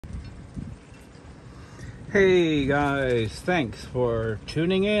Hey guys, thanks for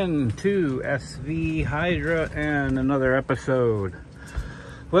tuning in to SV Hydra and another episode.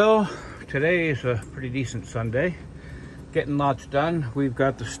 Well, today is a pretty decent Sunday. Getting lots done. We've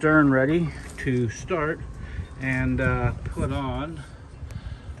got the stern ready to start and put on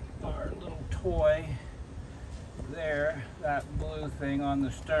our little toy there, that blue thing on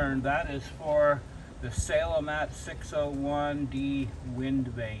the stern. That is for the SailoMat 601D wind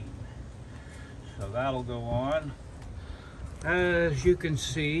vane. So that'll go on. As you can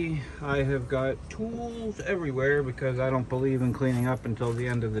see, I have got tools everywhere because I don't believe in cleaning up until the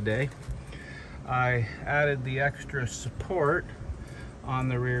end of the day. I added the extra support on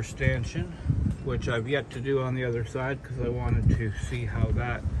the rear stanchion, which I've yet to do on the other side because I wanted to see how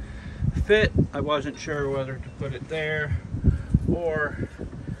that fit. I wasn't sure whether to put it there or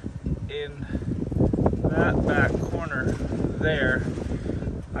in that back corner there.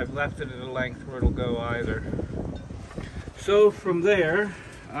 I've left it at a length where it'll go either. So from there,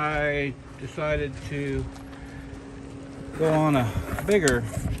 I decided to go on a bigger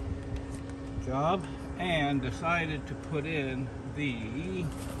job and decided to put in the,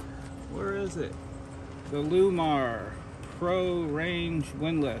 where is it? The Lewmar Pro range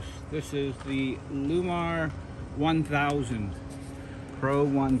windlass. This is the Lewmar 1000 Pro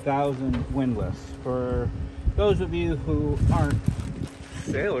 1000 windlass. For those of you who aren't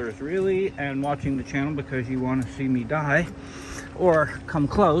sailors really and watching the channel because you want to see me die or come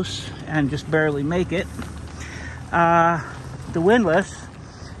close and just barely make it, the windlass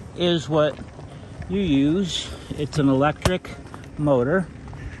is what you use. It's an electric motor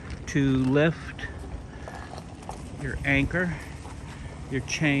to lift your anchor, your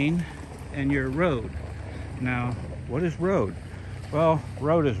chain, and your rode. Now, what is rode? Well,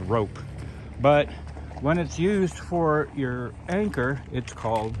 rode is rope, but when it's used for your anchor, it's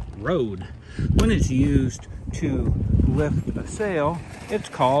called rode. When it's used to lift a sail, it's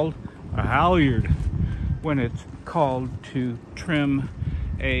called a halyard. When it's called to trim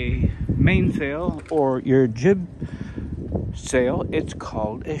a mainsail or your jib sail, it's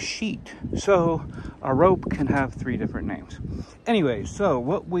called a sheet. So a rope can have 3 different names. Anyway, so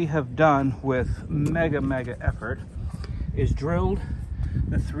what we have done with mega effort is drilled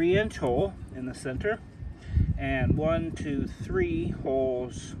the 3-inch hole in the center and 1, 2, 3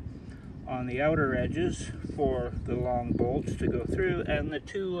 holes on the outer edges for the long bolts to go through, and the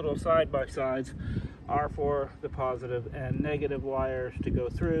 2 little side-by-sides are for the positive and negative wires to go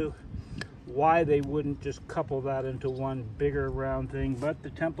through. Why they wouldn't just couple that into one bigger round thing, but the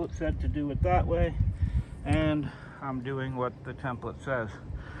template said to do it that way, and I'm doing what the template says.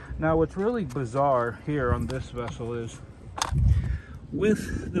 Now what's really bizarre here on this vessel is,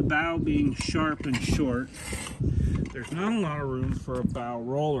 with the bow being sharp and short, there's not a lot of room for a bow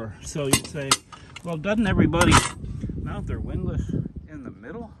roller. So you'd say, well, doesn't everybody mount their windlass in the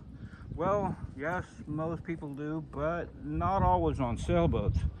middle? Well, yes, most people do, but not always on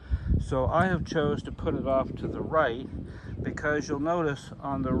sailboats. So I have chose to put it off to the right because you'll notice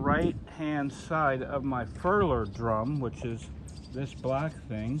on the right hand side of my furler drum, which is this black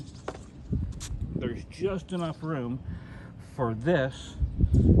thing, there's just enough room for this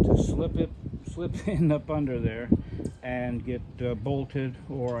to slip in up under there and get bolted,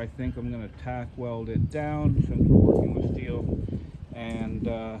 or I think I'm going to tack weld it down since we're working with steel, and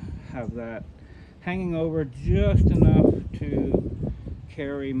have that hanging over just enough to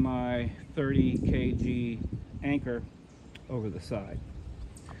carry my 30 kg anchor over the side,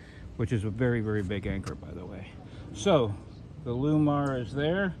 which is a very big anchor, by the way. So the Lewmar is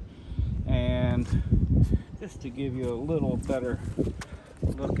there, and just to give you a little better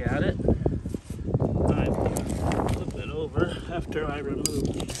look at it, I'm going to flip it over after I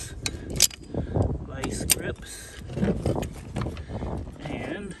remove these vice grips,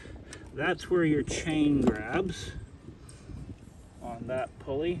 and that's where your chain grabs on that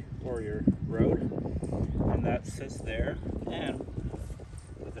pulley or your rode, and that sits there, and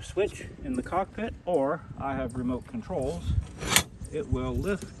with a switch in the cockpit, or I have remote controls, it will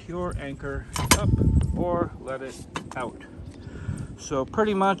lift your anchor up or let it out. So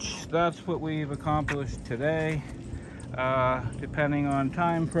pretty much that's what we've accomplished today. Depending on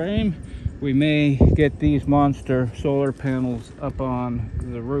time frame, we may get these monster solar panels up on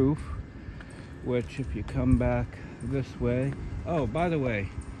the roof, which if you come back this way, oh, by the way,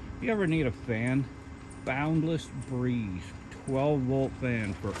 if you ever need a fan, Boundless Breeze 12-volt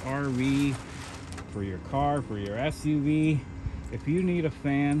fan for RV, for your car, for your SUV. If you need a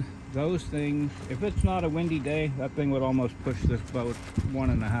fan, those things, if it's not a windy day, that thing would almost push this boat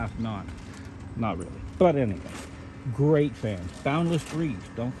 1.5 knots. Not really, but anyway, Great fans. Boundless breeze.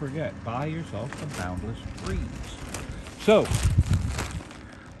 Don't forget, buy yourself a boundless breeze. So,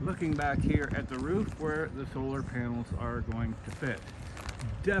 looking back here at the roof where the solar panels are going to fit.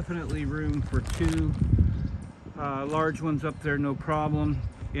 Definitely room for two large ones up there, no problem.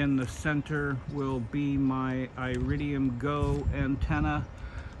 In the center will be my Iridium Go antenna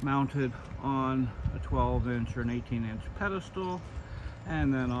mounted on a 12-inch or an 18-inch pedestal.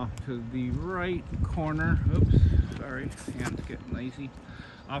 And then off to the right corner, oops, sorry, hand's getting lazy.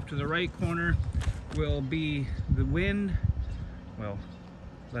 Off to the right corner will be the wind, well,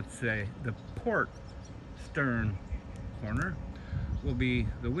 let's say the port stern corner will be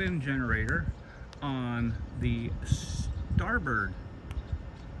the wind generator. On the starboard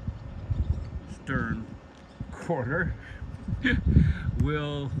stern quarter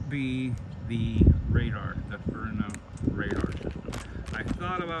will be the radar, the Vane radar system. I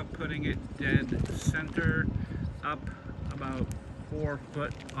thought about putting it dead center up about 4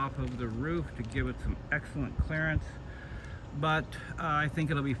 foot off of the roof to give it some excellent clearance, but I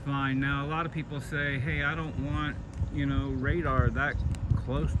think it'll be fine. Now, a lot of people say, hey, I don't want, you know, radar that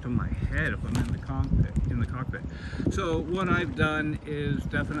close to my head if I'm in the cockpit. So what I've done is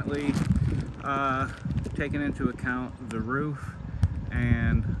definitely taken into account the roof,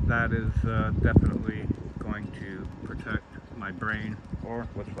 and that is definitely going to protect my brain, or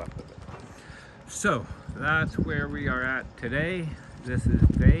what's left of it. So that's where we are at today. This is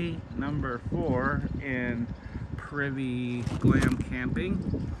day number 4 in Privy Glam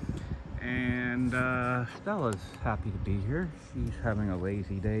Camping, and Stella's happy to be here. She's having a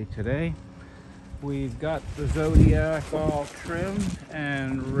lazy day today. We've got the Zodiac all trimmed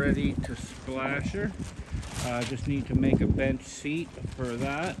and ready to splash her. Just need to make a bench seat for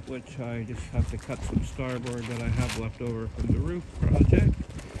that, which I just have to cut some starboard that I have left over from the roof project.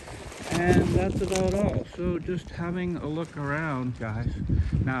 And that's about all. So just having a look around, guys.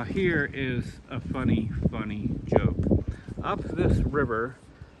 Now here is a funny joke. Up this river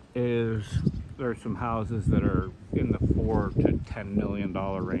there's some houses that are in the $4 to $10 million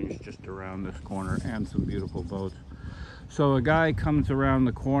range just around this corner, and some beautiful boats. So a guy comes around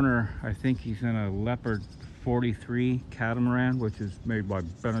the corner, I think he's in a Leopard 43 catamaran, which is made by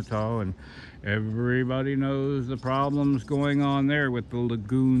Beneteau, and everybody knows the problems going on there with the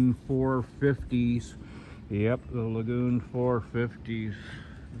Lagoon 450s. Yep, the Lagoon 450s.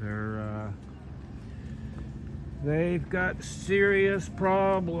 They've got serious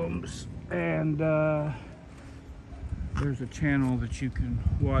problems, and there's a channel that you can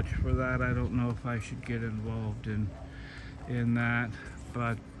watch for that. I don't know if I should get involved in that,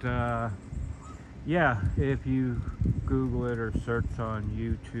 but yeah, if you Google it or search on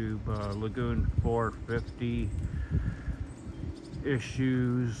YouTube, Lagoon 450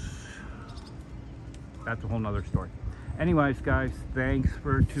 issues, that's a whole nother story. Anyways, guys, thanks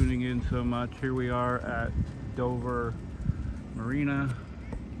for tuning in so much. Here we are at Dover Marina.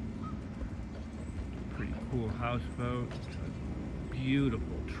 Pretty cool houseboat.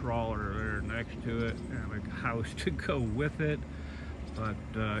 Beautiful trawler there next to it, and a house to go with it. But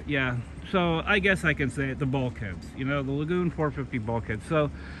yeah, so I guess I can say it, the bulkheads, you know, the Lagoon 450 bulkheads. So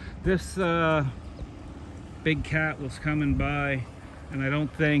this big cat was coming by, and I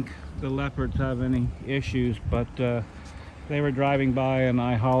don't think the Leopards have any issues, but they were driving by and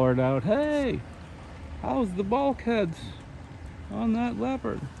I hollered out, hey, how's the bulkheads on that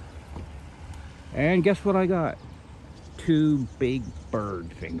Leopard? And guess what I got? 2 big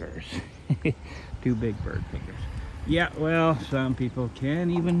bird fingers. 2 big bird fingers. Yeah, well, some people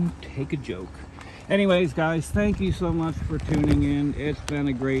can't even take a joke. Anyways, guys, thank you so much for tuning in. It's been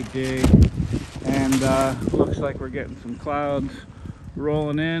a great day, and looks like we're getting some clouds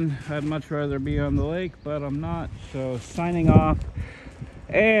rolling in. I'd much rather be on the lake, but I'm not. So signing off.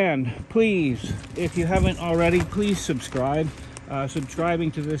 And please, if you haven't already, please subscribe.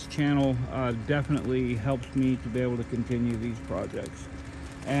 Subscribing to this channel definitely helps me to be able to continue these projects.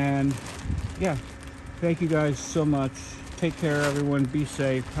 And yeah, thank you guys so much. Take care, everyone. Be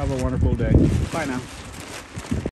safe. Have a wonderful day. Bye now.